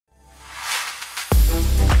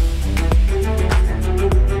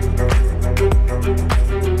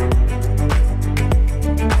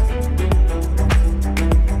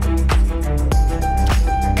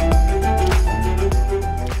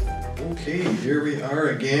Here we are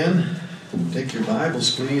again. Take your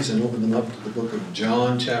Bibles, please, and open them up to the book of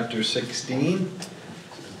John, chapter 16.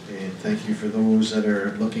 And thank you for those that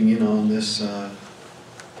are looking in on this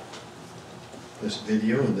this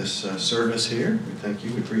video and this service here. We thank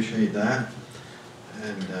you. We appreciate that.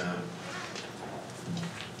 And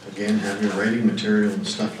again, have your writing material and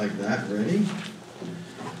stuff like that ready.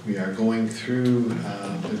 We are going through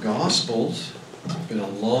the Gospels. It's been a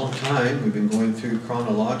long time. We've been going through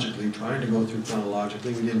chronologically, trying to go through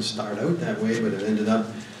chronologically. We didn't start out that way, but it ended up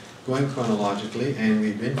going chronologically. And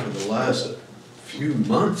we've been, for the last few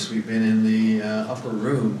months, we've been in the upper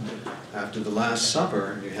room after the Last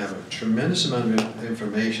Supper. You have a tremendous amount of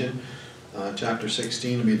information. Chapter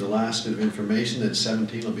 16 will be the last bit of information. Then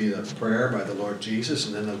 17 will be the prayer by the Lord Jesus.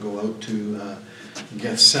 And then they'll go out to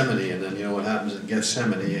Gethsemane. And then you know what happens at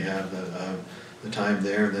Gethsemane. You have the time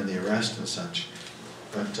there, and then the arrest and such.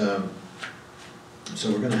 But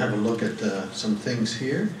so we're going to have a look at some things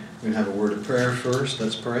here. We're going to have a word of prayer first.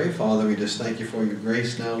 Let's pray. Father, we just thank you for your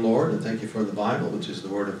grace now, Lord, and thank you for the Bible, which is the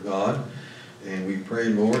Word of God. And we pray,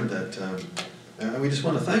 Lord, that we just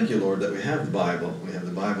want to thank you, Lord, that we have the Bible. We have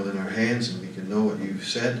the Bible in our hands, and we can know what you've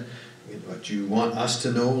said, what you want us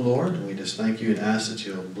to know, Lord. And we just thank you and ask that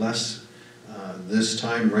you'll bless this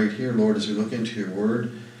time right here, Lord, as we look into your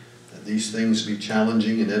Word. These things be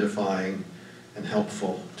challenging and edifying and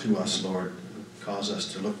helpful to us, Lord. Cause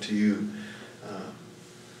us to look to you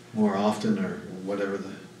more often, or whatever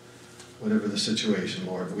the situation,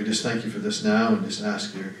 Lord. But we just thank you for this now, and just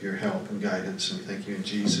ask your help and guidance, and we thank you in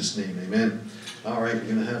Jesus' name. Amen. All right, we're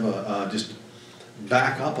going to have just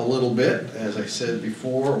back up a little bit. As I said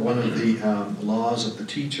before, one of the laws of the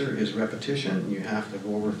teacher is repetition. You have to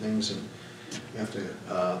go over things, and you have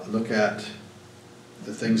to look at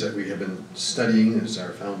the things that we have been studying as our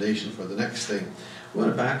foundation for the next thing. I want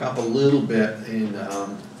to back up a little bit, and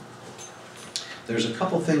there's a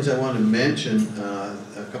couple things I want to mention,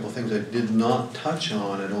 a couple things I did not touch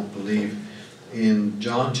on, I don't believe, in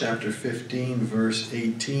John chapter 15, verse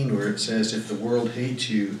 18, where it says, "If the world hates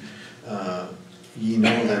you, ye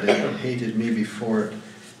know that it hated me before it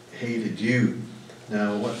hated you."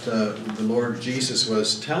 Now, what the Lord Jesus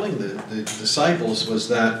was telling the disciples was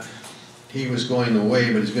that he was going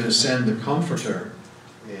away, but he's going to send the Comforter.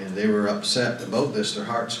 And they were upset about this. Their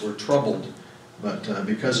hearts were troubled. But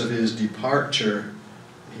because of his departure,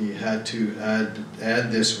 he had to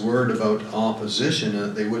add this word about opposition, and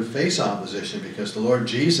that they would face opposition, because the Lord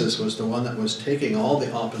Jesus was the one that was taking all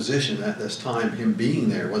the opposition at this time, him being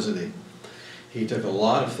there, wasn't he? He took a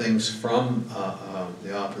lot of things from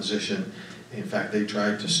the opposition. In fact, they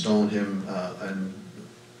tried to stone him and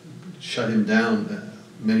shut him down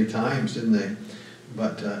many times, didn't they?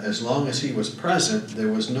 But as long as he was present, there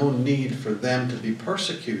was no need for them to be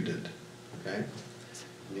persecuted. Okay?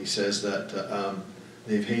 And he says that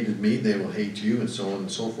they've hated me, they will hate you, and so on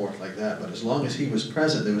and so forth like that. But as long as he was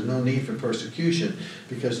present, there was no need for persecution,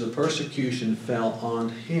 because the persecution fell on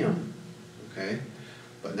him. Okay?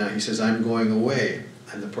 But now he says, I'm going away,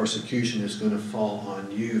 and the persecution is going to fall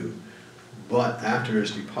on you. But after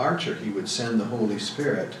his departure, he would send the Holy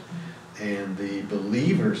Spirit, and the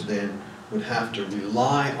believers then would have to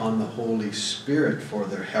rely on the Holy Spirit for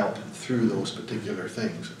their help through those particular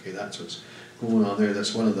things. Okay, that's what's going on there.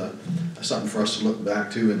 That's one of the something for us to look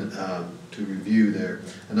back to and to review there.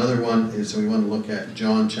 Another one is we want to look at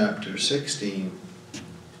John chapter 16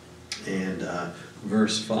 and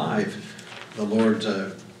verse 5. The Lord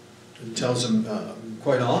tells him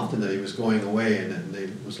quite often that he was going away, and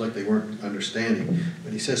it was like they weren't understanding.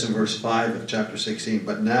 But he says in verse 5 of chapter 16,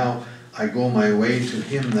 "But now I go my way to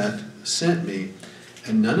him that sent me,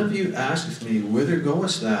 and none of you asketh me, Whither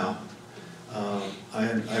goest thou?"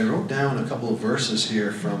 I wrote down a couple of verses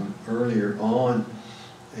here from earlier on,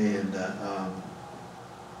 and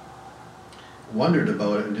wondered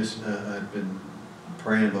about it, and just I'd been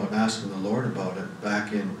praying about, asking the Lord about it,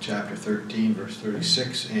 back in chapter 13, verse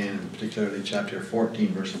 36, and particularly chapter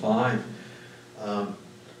 14, verse 5.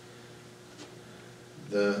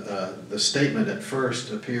 The statement at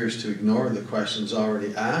first appears to ignore the questions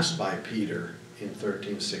already asked by Peter in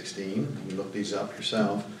 13:16. You look these up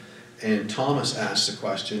yourself. And Thomas asked the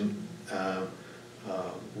question,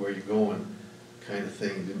 where are you going? Kind of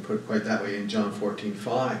thing. Didn't put it quite that way in John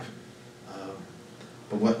 14:5.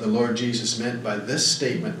 But what the Lord Jesus meant by this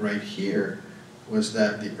statement right here was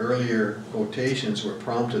that the earlier quotations were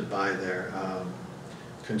prompted by their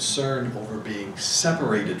concern over being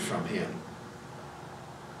separated from him,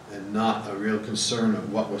 and not a real concern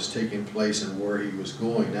of what was taking place and where he was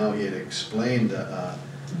going. Now he had explained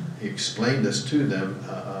this to them,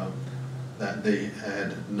 that they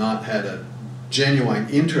had not had a genuine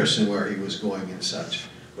interest in where he was going and such.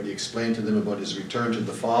 But he explained to them about his return to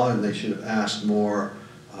the Father, and they should have asked more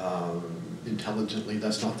intelligently,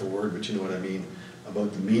 that's not the word, but you know what I mean,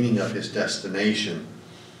 about the meaning of his destination.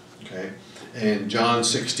 Okay? In John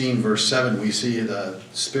 16, verse 7, we see the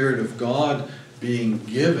Spirit of God being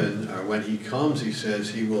given, or when he comes, he says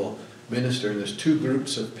he will minister. And there's two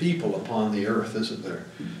groups of people upon the earth, isn't there?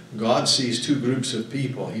 God sees two groups of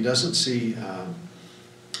people. He doesn't see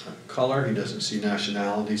color, he doesn't see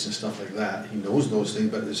nationalities and stuff like that. He knows those things,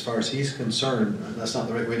 but as far as he's concerned, that's not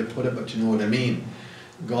the right way to put it, but you know what I mean.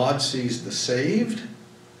 God sees the saved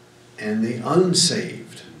and the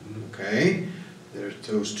unsaved. Okay? There's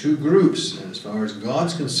those two groups, and as far as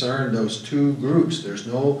God's concerned, those two groups, there's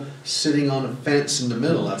no sitting on a fence in the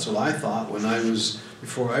middle. That's what I thought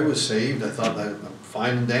before I was saved. I thought I'm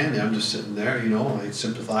fine and dandy, I'm just sitting there, you know, I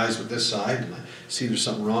sympathize with this side, and I see there's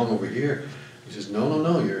something wrong over here. He says,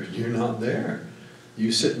 no, you're not there.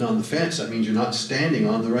 You sitting on the fence, that means you're not standing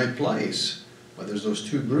on the right place. But there's those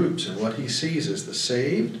two groups, and what he sees is the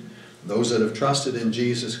saved, those that have trusted in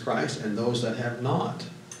Jesus Christ, and those that have not.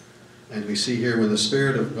 And we see here when the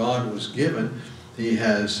Spirit of God was given, he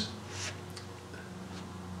has,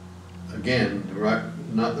 again,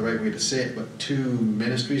 not the right way to say it, but two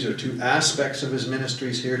ministries, or two aspects of his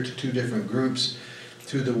ministries here to two different groups.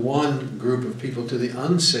 To the one group of people, to the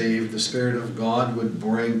unsaved, the Spirit of God would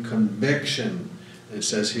bring conviction. And it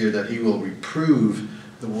says here that he will reprove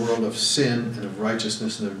the world of sin and of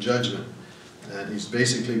righteousness and of judgment. And he's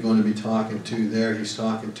basically going to be talking to there, he's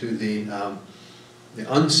talking to the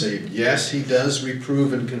unsaved. Yes, he does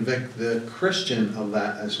reprove and convict the Christian of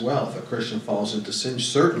that as well. If a Christian falls into sin,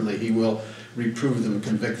 certainly he will reprove them and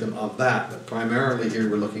convict them of that. But primarily here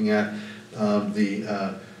we're looking at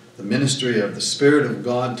the ministry of the Spirit of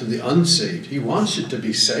God to the unsaved. He wants you to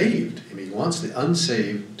be saved. I mean, he wants the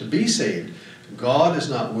unsaved to be saved. God is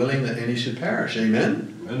not willing that any should perish.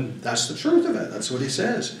 Amen? Amen. That's the truth of it. That's what he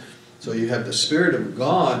says. So you have the Spirit of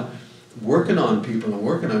God working on people and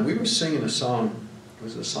working on. We were singing a song.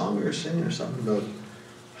 Was it a song we were singing or something about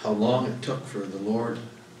how long it took for the Lord?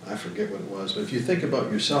 I forget what it was. But if you think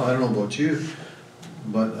about yourself, I don't know about you,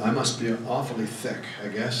 but I must be awfully thick, I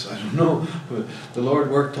guess. I don't know. But the Lord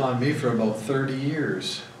worked on me for about 30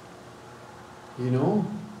 years. You know?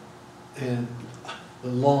 And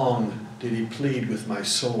long did he plead with my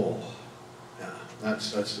soul. Yeah,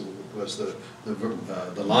 was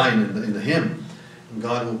the line in the hymn. And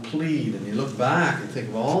God will plead, and you look back and think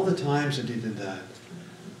of all the times that he did that.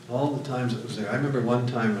 All the times it was there. I remember one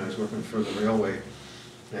time when I was working for the railway,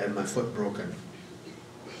 I had my foot broken.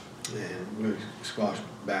 And really squashed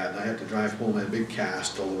bad. And I had to drive home. I had a big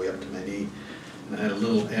cast all the way up to my knee. And I had a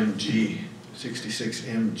little MG, 66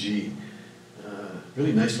 MG.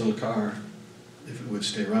 Really nice little car, if it would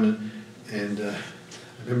stay running. And I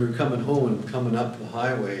remember coming home and coming up the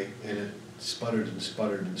highway, and it sputtered and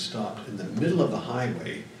sputtered and stopped in the middle of the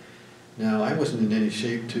highway. Now, I wasn't in any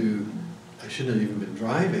shape I shouldn't have even been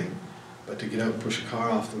driving, but to get out and push a car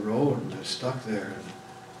off the road, and I was stuck there.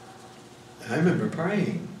 And I remember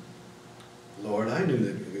praying, Lord, I knew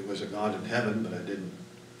that it was a God in heaven, but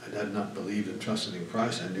I had not believed and trusted in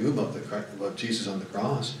Christ. I knew about Jesus on the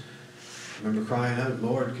cross. I remember crying out,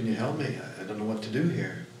 Lord, can you help me? I don't know what to do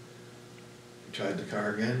here. I tried the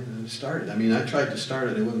car again, and it started. I mean, I tried to start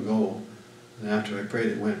it, it wouldn't go. And after I prayed,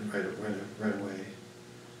 it went right away.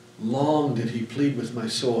 Long did he plead with my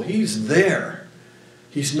soul. He's there.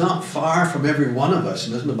 He's not far from every one of us.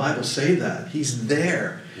 And doesn't the Bible say that? He's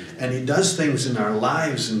there. And he does things in our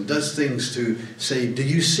lives and does things to say, do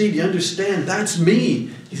you see, do you understand? That's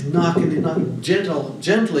me. He's knocking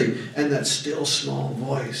gently, and that still small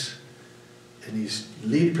voice. And he's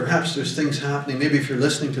leading. Perhaps there's things happening. Maybe if you're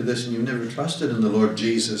listening to this and you've never trusted in the Lord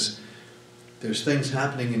Jesus, there's things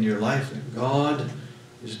happening in your life that God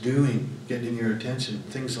is doing, getting your attention,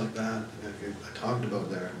 things like that I talked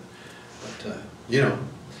about there. But, you know,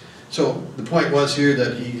 so the point was here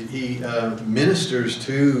that he ministers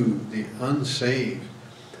to the unsaved,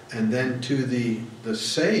 and then to the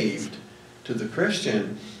saved, to the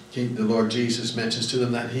Christian, the Lord Jesus mentions to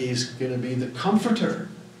them that he's going to be the comforter.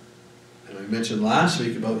 And we mentioned last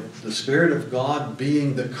week about the Spirit of God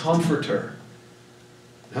being the comforter.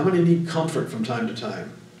 How many need comfort from time to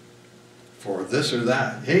time? For this or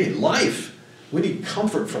that. Hey, life. We need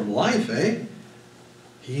comfort from life, eh?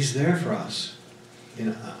 He's there for us. You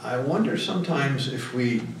know, I wonder sometimes if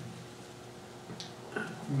we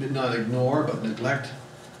not ignore but neglect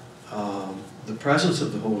the presence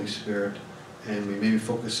of the Holy Spirit, and we maybe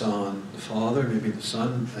focus on the Father, maybe the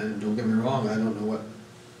Son, and don't get me wrong, I don't know what,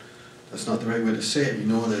 that's not the right way to say it, you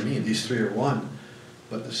know what I mean, these three are one.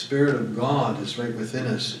 but the Spirit of God is right within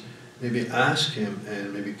us. Maybe ask Him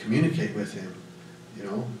and maybe communicate with Him, you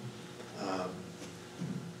know.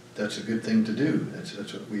 That's a good thing to do. That's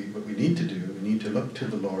what we need to do. We need to look to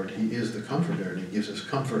the Lord. He is the Comforter, and He gives us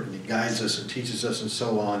comfort, and He guides us and teaches us and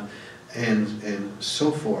so on, and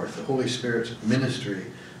so forth. The Holy Spirit's ministry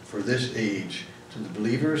for this age to the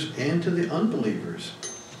believers and to the unbelievers.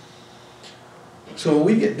 So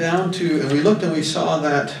we get down to, and we looked and we saw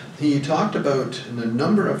that He talked about in a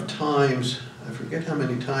number of times, I forget how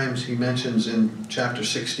many times He mentions in chapter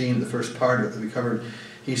 16, the first part of it that we covered.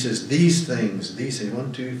 He says, these things,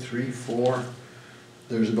 1, 2, 3, 4,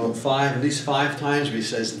 there's about at least five times where He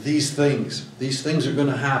says, these things are going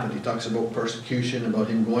to happen. He talks about persecution, about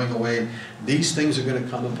Him going away. These things are going to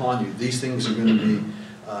come upon you. These things are going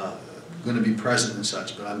to be present and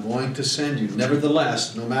such, but I'm going to send you.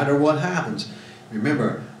 Nevertheless, no matter what happens,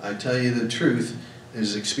 remember, I tell you the truth, it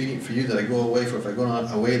is expedient for you that I go away, for if I go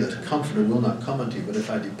not away, the Comforter will not come unto you. But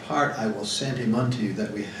if I depart, I will send Him unto you,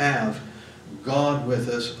 that we have God with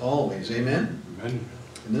us always. Amen? Amen.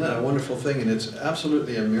 Isn't that a wonderful thing? And it's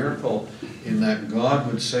absolutely a miracle in that God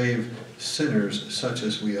would save sinners such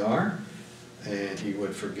as we are, and He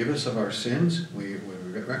would forgive us of our sins. We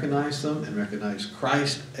would recognize them and recognize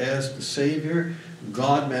Christ as the Savior,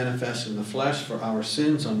 God manifest in the flesh for our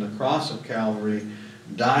sins on the cross of Calvary,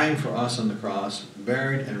 dying for us on the cross,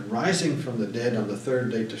 buried and rising from the dead on the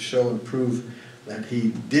third day to show and prove that He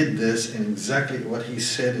did this and exactly what He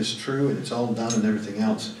said is true, and it's all done and everything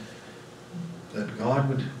else. That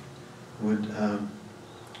God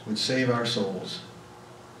would save our souls.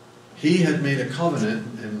 He had made a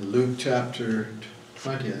covenant in Luke chapter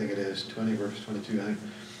 20, I think it is, 20 verse 22, I think.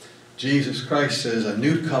 Jesus Christ says, a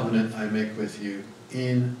new covenant I make with you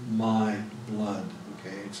in my blood.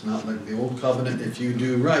 Okay, it's not like the old covenant. If you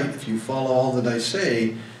do right, if you follow all that I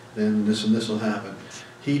say, then this and this will happen.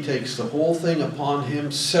 He takes the whole thing upon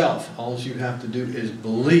Himself. All you have to do is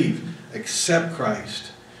believe, accept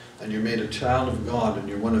Christ, and you're made a child of God, and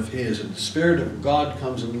you're one of His, and the Spirit of God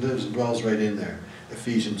comes and lives and dwells right in there.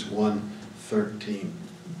 Ephesians 1:13.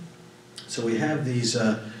 So we have these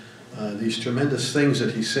tremendous things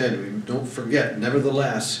that He said. We don't forget,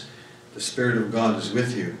 nevertheless, the Spirit of God is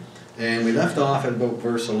with you. And we left off at about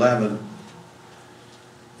verse 11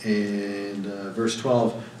 and verse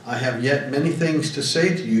 12. I have yet many things to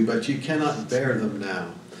say to you, but you cannot bear them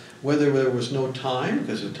now. Whether there was no time,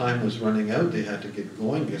 because the time was running out, they had to get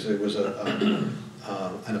going because there was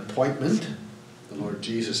an appointment. The Lord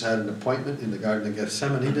Jesus had an appointment in the Garden of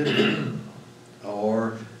Gethsemane, didn't He?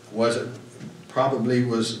 Or was it, probably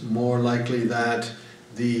was more likely that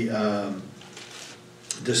the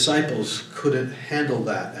disciples couldn't handle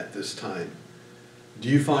that at this time. Do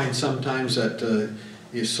you find sometimes that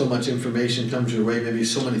if so much information comes your way, maybe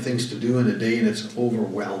so many things to do in a day and it's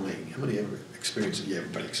overwhelming? How many ever experiences? Yeah,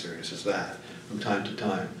 everybody experiences that from time to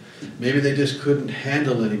time. Maybe they just couldn't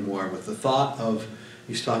handle anymore with the thought of,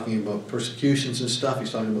 He's talking about persecutions and stuff,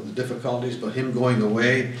 He's talking about the difficulties, about Him going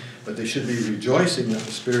away, but they should be rejoicing that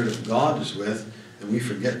the Spirit of God is with, and we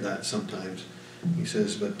forget that sometimes. He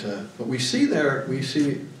says, but we see there,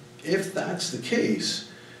 if that's the case,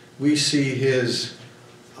 we see His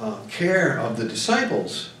care of the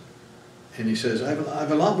disciples. And He says, I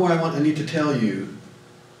have a lot more I need to tell you,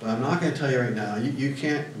 but I'm not going to tell you right now. You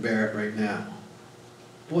can't bear it right now.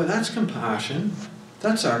 Boy, that's compassion.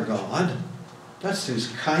 That's our God. That's His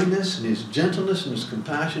kindness and His gentleness and His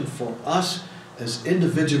compassion for us as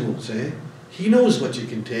individuals. He knows what you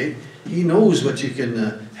can take. He knows what you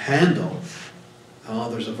can handle. Oh,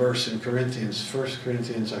 there's a verse in Corinthians, 1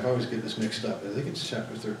 Corinthians, I always get this mixed up. I think it's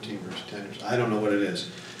chapter 13, verse 10. I don't know what it is.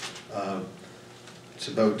 It's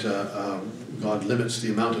about God limits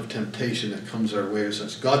the amount of temptation that comes our way. So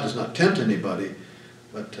God does not tempt anybody,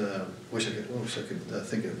 but wish I could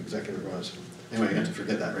think of exactly what it was. Anyway, I got to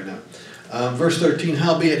forget that right now. Verse 13,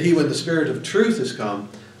 howbeit He, when the Spirit of truth is come,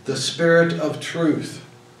 the Spirit of truth.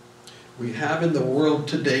 We have in the world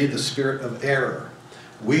today the spirit of error.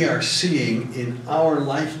 We are seeing in our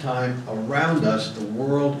lifetime around us, the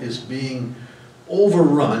world is being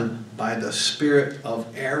overrun by the spirit of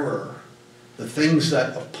error. The things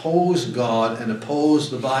that oppose God and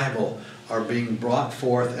oppose the Bible are being brought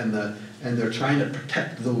forth, and they're trying to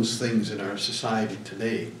protect those things in our society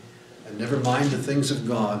today. And never mind the things of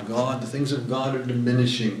God. The things of God are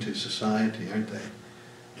diminishing to society, aren't they?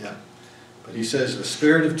 Yeah. But He says the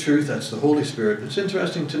Spirit of truth, that's the Holy Spirit. It's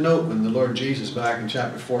interesting to note when the Lord Jesus, back in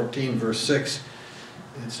chapter 14, verse 6,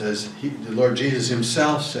 it says, the Lord Jesus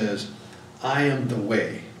Himself says, I am the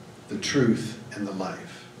way, the truth, and the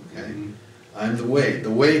life. Okay? I'm the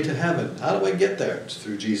way to heaven. How do I get there? It's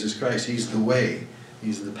through Jesus Christ. He's the way.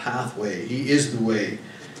 He's the pathway. He is the way,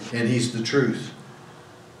 and He's the truth.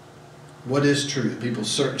 What is truth? People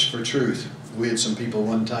search for truth. We had some people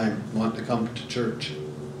one time want to come to church.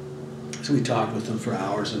 So we talked with them for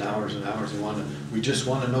hours and hours and hours. We just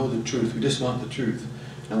want to know the truth. We just want the truth.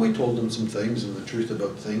 And we told them some things and the truth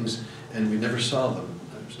about things, and we never saw them.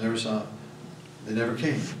 They never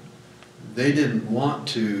came. They didn't want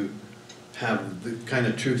to have the kind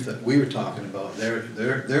of truth that we were talking about.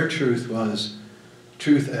 Their truth was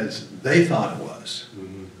truth as they thought it was.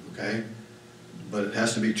 Okay? But it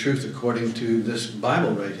has to be truth according to this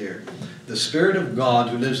Bible right here. The Spirit of God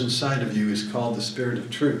who lives inside of you is called the Spirit of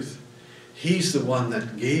truth. He's the one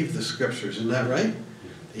that gave the Scriptures, isn't that right?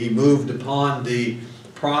 He moved upon the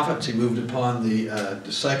prophets, He moved upon the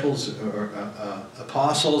disciples or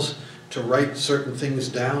apostles to write certain things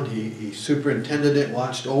down. He superintended it,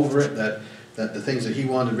 watched over it, that the things that He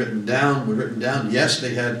wanted written down were written down. Yes,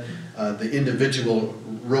 they had the individual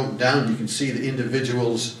wrote down. You can see the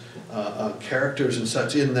individuals' characters and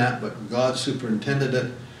such in that, but God superintended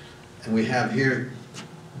it. And we have here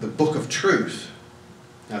the book of truth.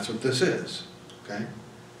 That's what this is. Okay?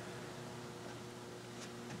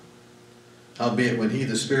 Howbeit, when He,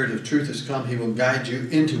 the Spirit of truth, is come, He will guide you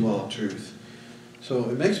into all truth. So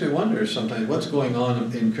it makes me wonder sometimes what's going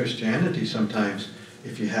on in Christianity sometimes.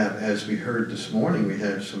 If you have, as we heard this morning, we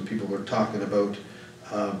had some people were talking about,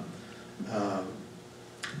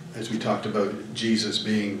 as we talked about Jesus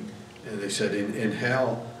being, and they said in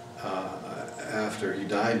hell, after He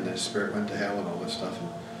died and His Spirit went to hell and all this stuff. And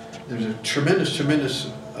there's a tremendous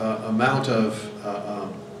amount of,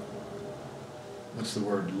 what's the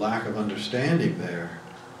word, lack of understanding there.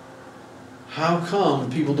 How come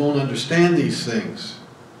people don't understand these things?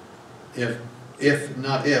 If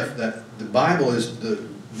not if, that the Bible is the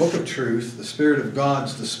book of truth, the Spirit of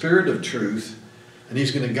God's the Spirit of truth, and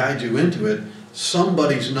He's going to guide you into it.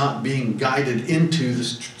 Somebody's not being guided into the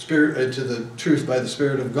Spirit, to the truth by the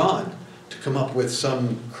Spirit of God to come up with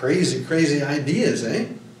some crazy ideas, eh?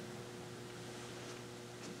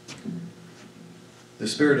 The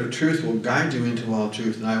Spirit of truth will guide you into all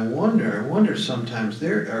truth. And I wonder sometimes,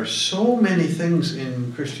 there are so many things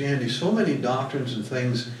in Christianity, so many doctrines and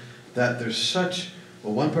things that there's such,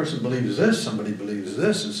 well, one person believes this, somebody believes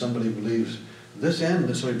this, and somebody believes this end,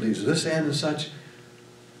 and somebody believes this end and such.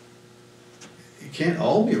 It can't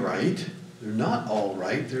all be right. They're not all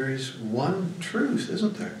right. There is one truth,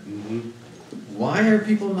 isn't there? Why are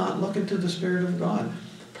people not looking to the Spirit of God?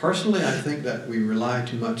 Personally, I think that we rely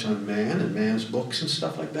too much on man and man's books and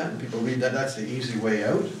stuff like that, and people read that. That's the easy way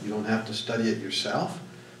out. You don't have to study it yourself.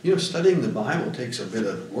 You know, studying the Bible takes a bit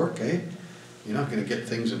of work, eh? You're not going to get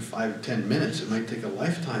things in 5 or 10 minutes. It might take a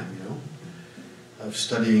lifetime, you know, of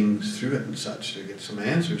studying through it and such to get some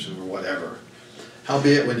answers or whatever.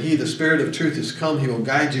 Howbeit, when He, the Spirit of truth, is come, He will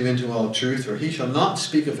guide you into all truth, for He shall not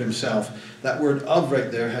speak of Himself. That word "of"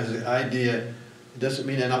 right there has the idea. It doesn't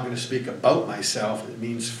mean I'm not going to speak about myself. It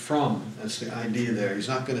means from. That's the idea there. He's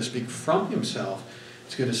not going to speak from Himself.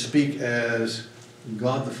 He's going to speak as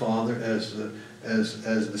God the Father, as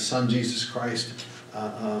the Son Jesus Christ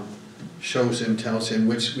shows Him, tells Him.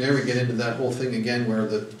 Which there we get into that whole thing again, where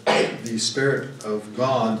the Spirit of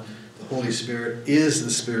God, the Holy Spirit, is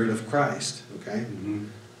the Spirit of Christ. Okay.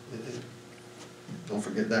 Don't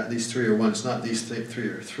forget that these three are one. It's not these three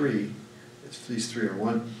are three. It's these three are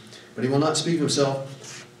one. But He will not speak of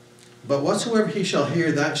Himself. But whatsoever He shall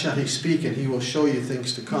hear, that shall He speak, and He will show you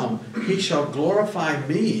things to come. He shall glorify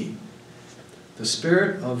me. The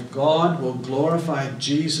Spirit of God will glorify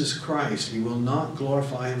Jesus Christ. He will not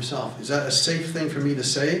glorify Himself. Is that a safe thing for me to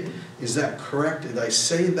say? Is that correct? Did I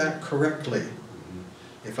say that correctly?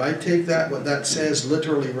 If I take that, what that says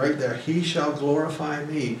literally right there, He shall glorify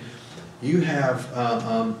me. You have,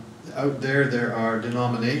 out there are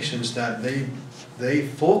denominations that they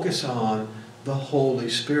focus on the Holy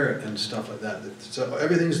Spirit and stuff like that. So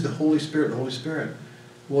everything's the Holy Spirit, the Holy Spirit.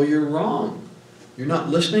 Well, you're wrong. You're not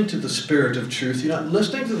listening to the Spirit of truth. You're not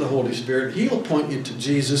listening to the Holy Spirit. He'll point you to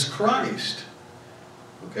Jesus Christ.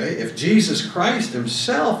 Okay? If Jesus Christ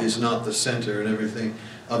Himself is not the center and everything,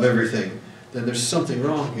 then there's something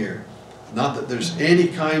wrong here. Not that there's any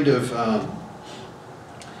kind of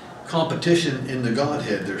competition in the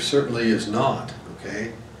Godhead. There certainly is not.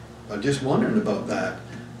 Okay? I'm just wondering about that.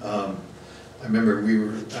 I remember we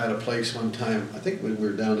were at a place one time, I think we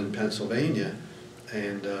were down in Pennsylvania,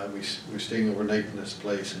 and we were staying overnight in this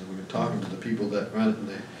place, and we were talking to the people that run it, and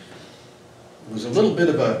it was a little bit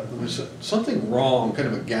of there was something wrong, kind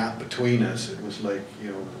of a gap between us. It was like,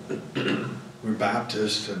 you know, we're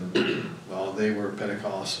Baptists, and, well, they were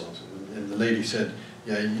Pentecostals. And the lady said,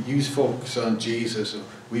 yeah, you focus on Jesus, and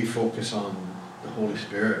we focus on the Holy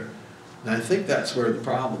Spirit. And I think that's where the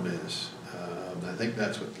problem is. I think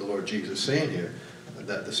that's what the Lord Jesus is saying here,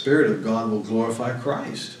 that the Spirit of God will glorify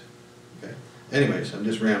Christ. Okay? Anyways, I'm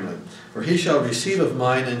just rambling. For he shall receive of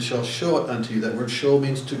mine and shall show it unto you. That word show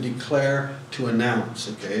means to declare, to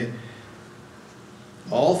announce. Okay?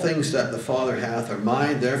 All things that the Father hath are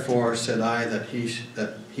mine, therefore said I that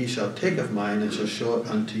he shall take of mine and shall show it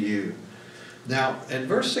unto you. Now, in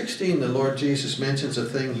verse 16, the Lord Jesus mentions a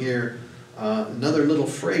thing here, another little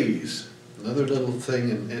phrase, another little thing,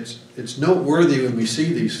 and it's noteworthy when we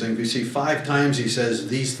see these things. We see 5 times he says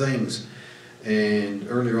these things, and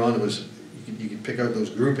earlier on it was, you could pick out those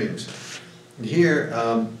groupings. And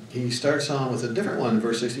here, he starts on with a different one in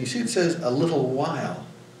verse 16. You see it says a little while,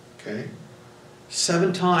 okay?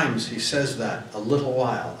 7 times he says that, a little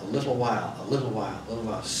while, a little while, a little while, a little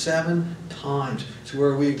while. 7 times. It's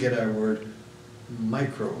where we get our word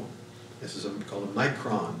micro. This is called a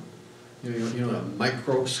micron. You know what a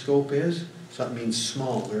microscope is? So that means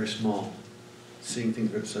small, very small. Seeing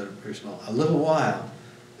things very small. A little while,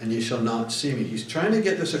 and ye shall not see me. He's trying to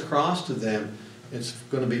get this across to them. It's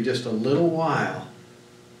going to be just a little while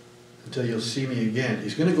until you'll see me again.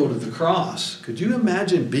 He's going to go to the cross. Could you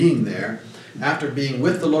imagine being there after being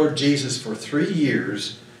with the Lord Jesus for 3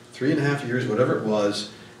 years, 3.5 years, whatever it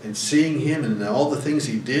was, and seeing him and all the things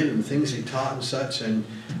he did and the things he taught and such, and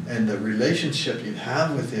the relationship you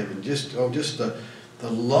have with him, and just the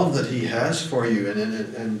love that he has for you,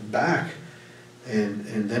 and back,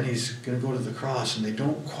 and then he's going to go to the cross, and they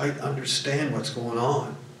don't quite understand what's going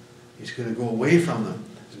on. He's going to go away from them.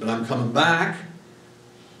 He says, but I'm coming back.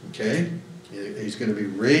 Okay? He's going to be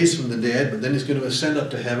raised from the dead, but then he's going to ascend up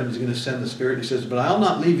to heaven. He's going to send the Spirit. He says, but I'll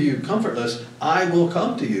not leave you comfortless. I will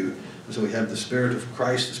come to you. And so we have the Spirit of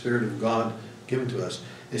Christ, the Spirit of God given to us.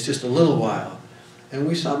 It's just a little while. And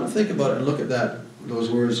we stop and think about it and look at those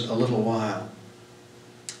words, a little while.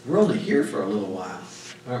 We're only here for a little while,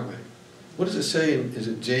 aren't we? What does it say? Is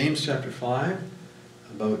it James chapter 5?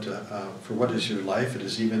 About, for what is your life? It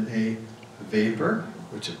is even a vapor,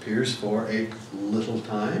 which appears for a little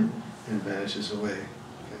time and vanishes away.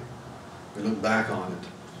 Okay? We look back on it.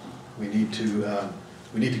 We need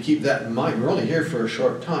to keep that in mind. We're only here for a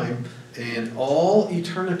short time, and all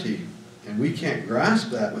eternity, and we can't grasp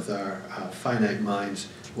that with our finite minds,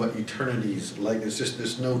 what eternity's like. It's just,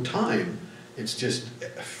 there's no time. It's just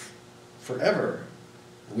forever.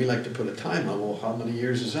 We like to put a time on, well, how many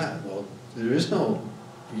years is that? Well, there is no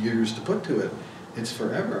years to put to it. It's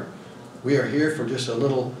forever. We are here for just a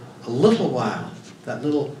little while. That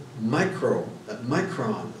little micro, that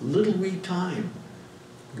micron, little wee time.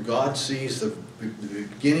 God sees the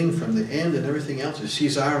beginning from the end and everything else. He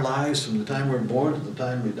sees our lives from the time we're born to the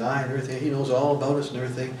time we die and everything. He knows all about us and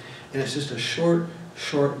everything. And it's just a short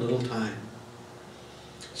little time.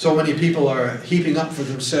 So many people are heaping up for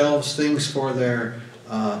themselves things for their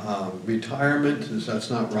retirement. That's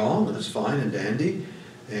not wrong. That's fine and dandy.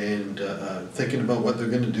 And thinking about what they're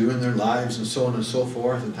going to do in their lives and so on and so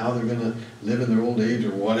forth, and how they're going to live in their old age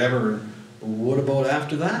or whatever. But what about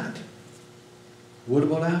after that? What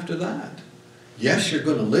about after that? Yes, you're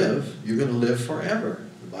going to live. You're going to live forever.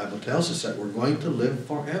 The Bible tells us that we're going to live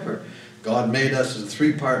forever. God made us as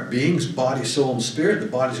 3-part beings, body, soul, and spirit. The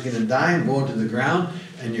body's going to die and go into the ground,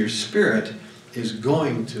 and your spirit is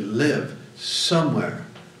going to live somewhere,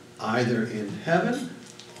 either in heaven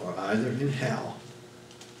or either in hell.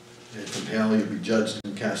 And from hell you'll be judged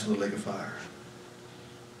and cast in the lake of fire.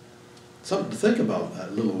 Something to think about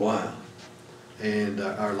that little while. And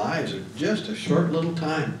our lives are just a short little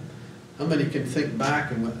time. How many can think back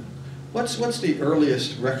and what's the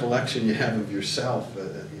earliest recollection you have of yourself,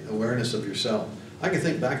 awareness of yourself? I can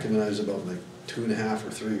think back to when I was about like 2.5 or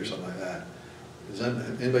 3 or something like that. Is that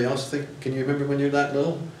anybody else think? Can you remember when you're that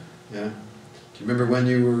little? Yeah. Do you remember when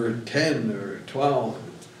you were 10 or 12?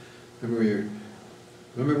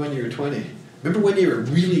 Remember when you were 20? Remember when you were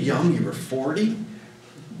really young? You were 40.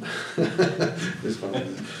 It's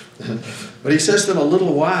funny. But he says to them, a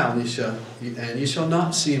little while, and ye shall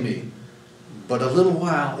not see me. But a little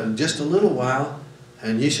while, and just a little while,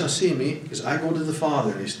 and ye shall see me, because I go to the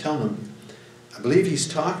Father. And he's telling them, I believe he's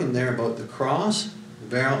talking there about the cross, the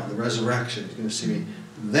burial, and the resurrection. He's going to see me.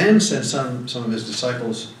 Then said some of his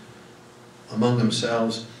disciples among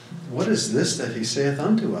themselves, what is this that he saith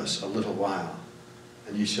unto us? A little while,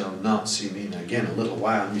 and ye shall not see me. And again, a little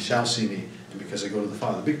while, and ye shall see me, and because I go to the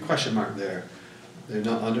Father. Big question mark there. They're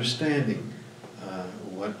not understanding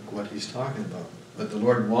what he's talking about. But the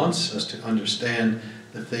Lord wants us to understand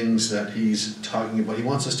the things that he's talking about. He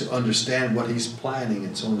wants us to understand what he's planning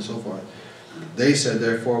and so on and so forth. They said,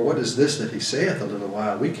 therefore, what is this that he saith a little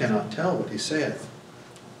while? We cannot tell what he saith.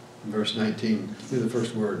 in verse 19, look at the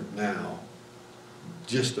first word, now.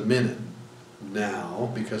 Just a minute.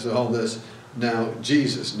 Now, because of all this, now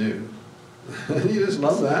Jesus knew. You just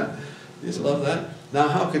love that. You just love that. Now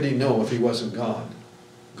how could he know if he wasn't God?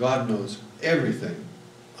 God knows everything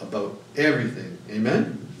about everything.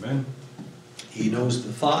 Amen? Amen. He knows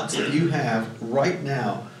the thoughts that you have right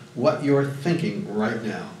now, what you're thinking right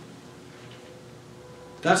now.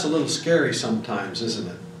 That's a little scary sometimes, isn't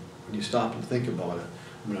it? When you stop and think about it.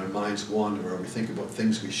 When our minds wander or we think about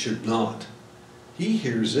things we should not. He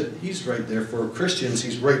hears it. He's right there. For Christians,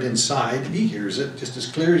 he's right inside. He hears it just as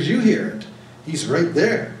clear as you hear it. He's right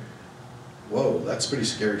there. Whoa, that's pretty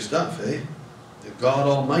scary stuff, eh? The God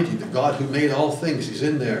Almighty, the God who made all things, he's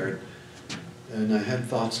in there. And I had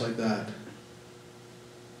thoughts like that.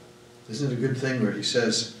 Isn't it a good thing where he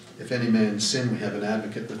says, if any man sin, we have an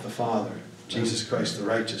advocate with the Father, Jesus Christ the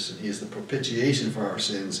righteous, and he is the propitiation for our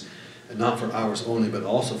sins, and not for ours only, but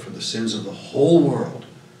also for the sins of the whole world.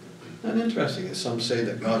 Isn't that interesting? As some say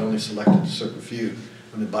that God only selected a certain few,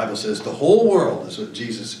 when the Bible says the whole world is what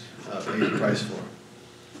Jesus paid the price for.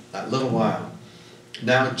 That little while.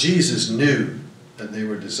 Now Jesus knew that they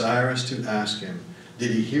were desirous to ask him.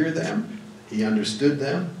 Did he hear them? He understood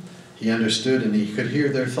them. He understood and he could hear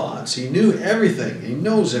their thoughts. He knew everything. He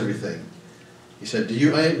knows everything. He said, do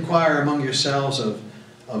you inquire among yourselves of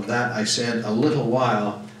that I said, a little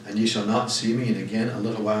while, and ye shall not see me, and again a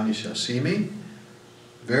little while, and ye shall see me?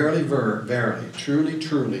 Verily, verily, truly,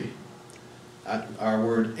 truly. Our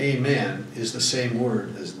word amen is the same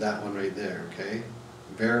word as that one right there, okay?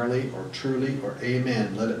 Verily, or truly, or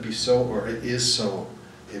amen. Let it be so, or it is so.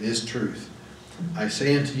 It is truth. I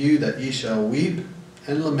say unto you that ye shall weep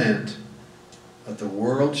and lament, but the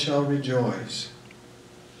world shall rejoice.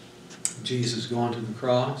 Jesus going to the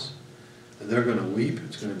cross, and they're going to weep.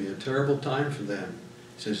 It's going to be a terrible time for them.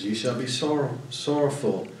 He says, ye shall be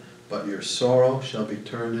sorrowful, but your sorrow shall be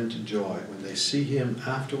turned into joy. When they see him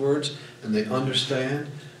afterwards, and they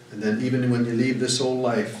understand, and then even when you leave this old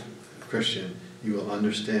life, Christian, you will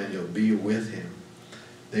understand, you'll be with him.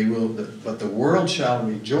 They will, but the world shall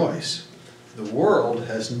rejoice. The world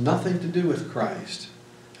has nothing to do with Christ,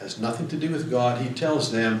 has nothing to do with God. He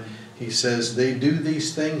tells them, he says, they do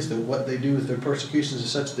these things, that what they do with their persecutions and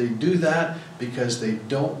such, they do that because they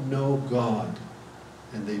don't know God.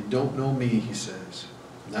 And they don't know me, he says.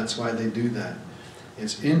 And that's why they do that.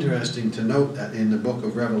 It's interesting to note that in the book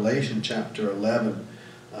of Revelation, chapter 11,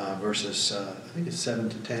 verses, I think it's 7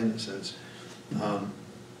 to 10, it says,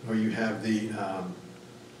 where you have the,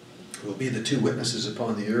 will be the two witnesses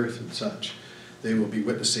upon the earth and such. They will be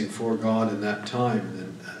witnessing for God in that time. And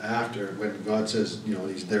then after, when God says, you know,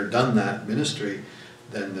 they're done that ministry,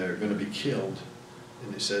 then they're going to be killed.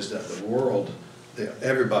 And it says that the world,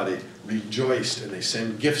 everybody rejoiced and they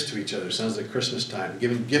send gifts to each other. It sounds like Christmas time,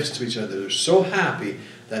 giving gifts to each other. They're so happy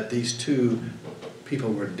that these two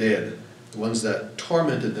people were dead. The ones that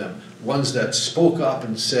tormented them, ones that spoke up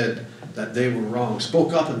and said that they were wrong,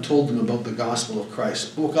 spoke up and told them about the gospel of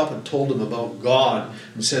Christ, spoke up and told them about God,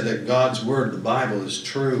 and said that God's word, the Bible, is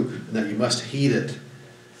true, and that you must heed it.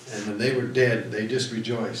 And when they were dead, they just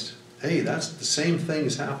rejoiced. Hey, that's the same thing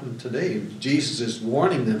is happening today. Jesus is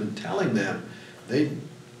warning them and telling them,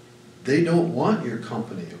 they don't want your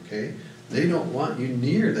company, okay? They don't want you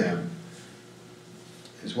near them.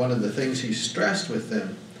 It's one of the things he stressed with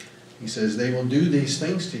them. He says, they will do these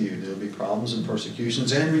things to you. There will be problems and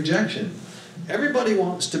persecutions and rejection. Everybody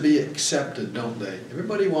wants to be accepted, don't they?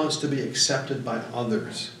 Everybody wants to be accepted by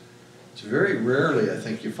others. It's very rarely, I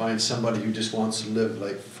think, you find somebody who just wants to live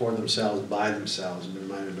like for themselves, by themselves, and be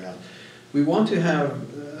minded about. We want to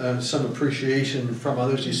have some appreciation from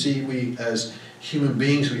others. You see, we as human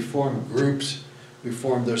beings, we form groups. We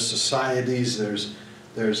form their societies.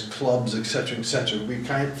 There's clubs, etc., etc. We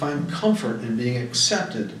find comfort in being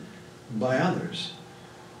accepted by others.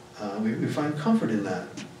 We find comfort in that.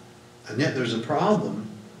 And yet there's a problem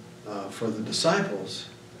for the disciples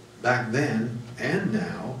back then and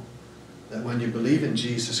now, that when you believe in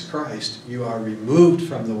Jesus Christ, you are removed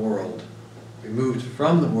from the world. Removed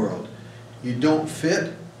from the world. You don't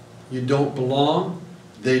fit. You don't belong.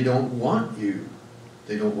 They don't want you.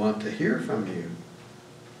 They don't want to hear from you.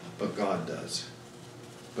 But God does.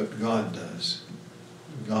 But God does.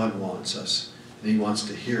 God wants us. And he wants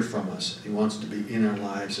to hear from us. He wants to be in our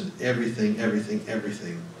lives and everything, everything,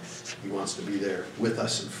 everything. He wants to be there with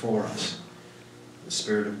us and for us. The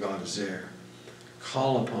Spirit of God is there.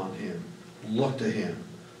 Call upon him. Look to him.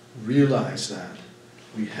 Realize that.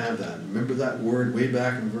 We have that. Remember that word way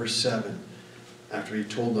back in verse 7. After he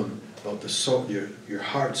told them about your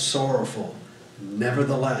heart sorrowful.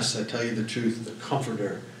 Nevertheless, I tell you the truth, the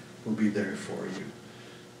Comforter will be there for you.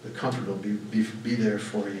 The Comforter will be there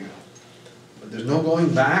for you. But there's no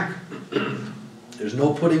going back. There's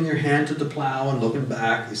no putting your hand to the plow and looking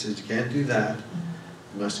back. He says you can't do that.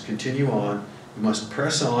 You must continue on. You must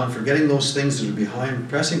press on, forgetting those things that are behind,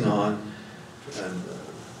 pressing on. And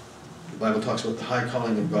the Bible talks about the high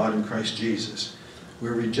calling of God in Christ Jesus.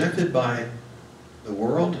 We're rejected by the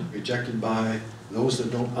world, rejected by those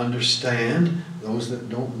that don't understand, those that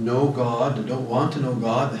don't know God, that don't want to know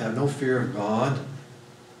God, that have no fear of God.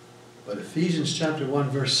 But Ephesians chapter 1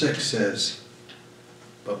 verse 6 says,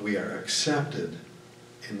 but we are accepted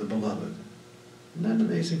in the beloved. Isn't that an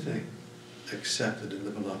amazing thing? Accepted in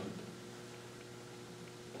the beloved.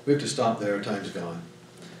 We have to stop there, our time's gone.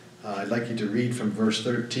 I'd like you to read from verse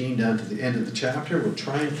 13 down to the end of the chapter. We'll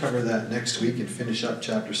try and cover that next week and finish up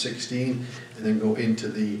chapter 16 and then go into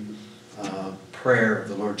the prayer of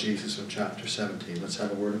the Lord Jesus in chapter 17. Let's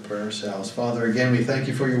have a word of prayer ourselves. Father, again, we thank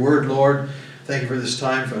you for your word, Lord. Thank you for this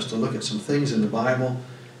time for us to look at some things in the Bible.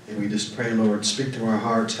 And we just pray, Lord, speak to our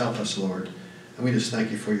hearts. Help us, Lord. And we just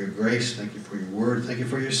thank you for your grace. Thank you for your word. Thank you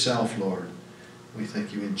for yourself, Lord. We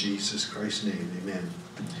thank you in Jesus Christ's name. Amen.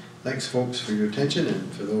 Thanks, folks, for your attention,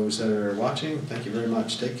 and for those that are watching, thank you very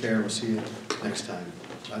much. Take care. We'll see you next time.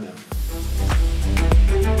 Bye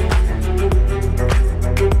now.